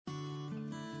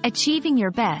Achieving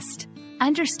your best.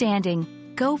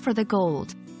 Understanding. Go for the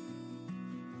gold.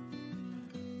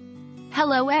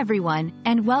 Hello everyone,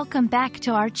 and welcome back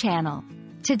to our channel.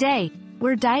 Today,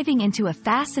 we're diving into a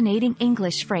fascinating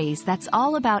English phrase that's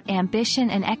all about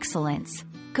ambition and excellence.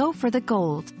 Go for the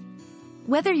gold.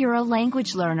 Whether you're a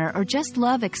language learner or just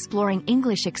love exploring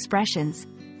English expressions,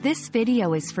 this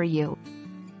video is for you.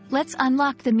 Let's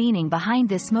unlock the meaning behind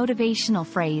this motivational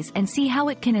phrase and see how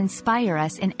it can inspire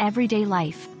us in everyday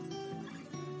life.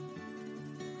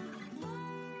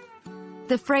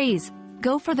 The phrase,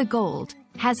 "go for the gold,"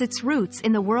 has its roots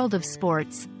in the world of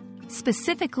sports,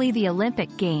 specifically the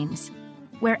Olympic Games,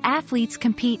 where athletes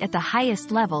compete at the highest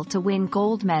level to win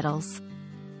gold medals.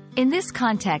 In this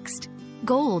context,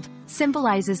 gold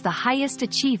symbolizes the highest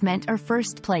achievement or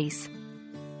first place.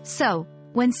 So,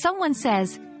 when someone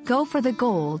says, "go for the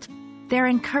gold," they're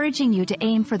encouraging you to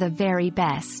aim for the very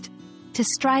best, to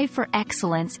strive for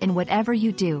excellence in whatever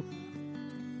you do.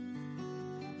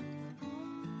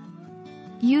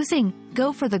 Using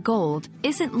 "go for the gold"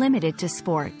 isn't limited to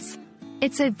sports.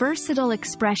 It's a versatile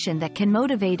expression that can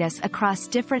motivate us across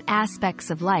different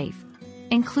aspects of life,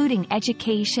 including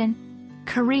education,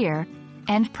 career,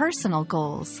 and personal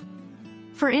goals.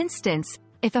 For instance,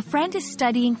 if a friend is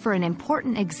studying for an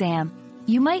important exam,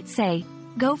 you might say,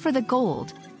 "go for the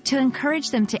gold," to encourage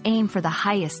them to aim for the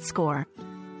highest score.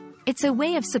 It's a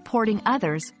way of supporting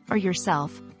others, or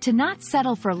yourself, to not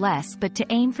settle for less but to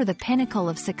aim for the pinnacle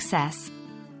of success.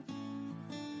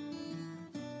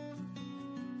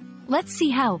 Let's see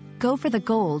how "go for the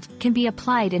gold" can be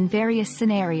applied in various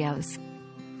scenarios.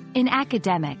 In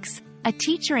academics, a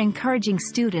teacher encouraging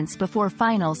students before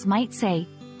finals might say,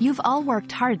 "You've all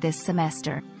worked hard this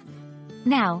semester.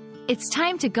 Now, it's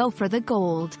time to go for the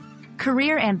gold."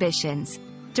 Career ambitions.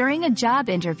 During a job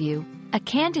interview, a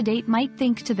candidate might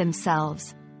think to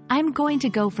themselves, "I'm going to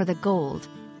go for the gold,"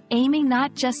 aiming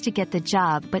not just to get the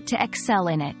job but to excel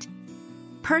in it.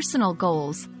 Personal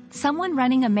goals. Someone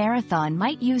running a marathon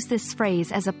might use this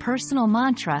phrase as a personal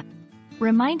mantra,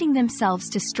 reminding themselves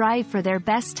to strive for their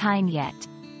best time yet.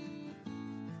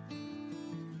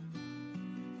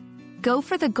 Go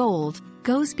for the gold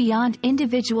goes beyond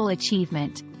individual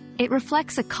achievement. It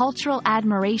reflects a cultural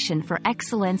admiration for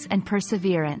excellence and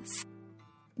perseverance.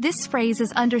 This phrase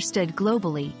is understood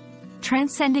globally,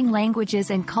 transcending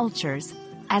languages and cultures,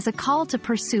 as a call to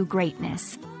pursue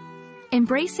greatness.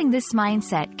 Embracing this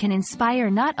mindset can inspire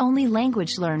not only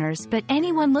language learners but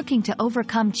anyone looking to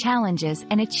overcome challenges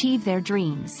and achieve their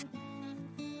dreams.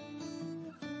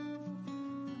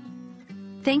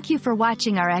 Thank you for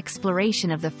watching our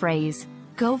exploration of the phrase,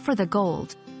 "go for the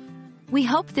gold." We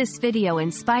hope this video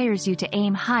inspires you to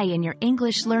aim high in your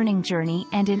English learning journey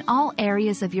and in all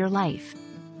areas of your life.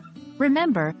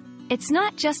 Remember, it's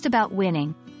not just about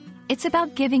winning. It's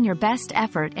about giving your best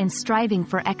effort and striving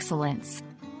for excellence.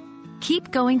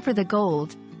 Keep going for the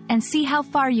gold, and see how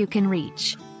far you can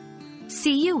reach.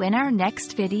 See you in our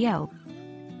next video.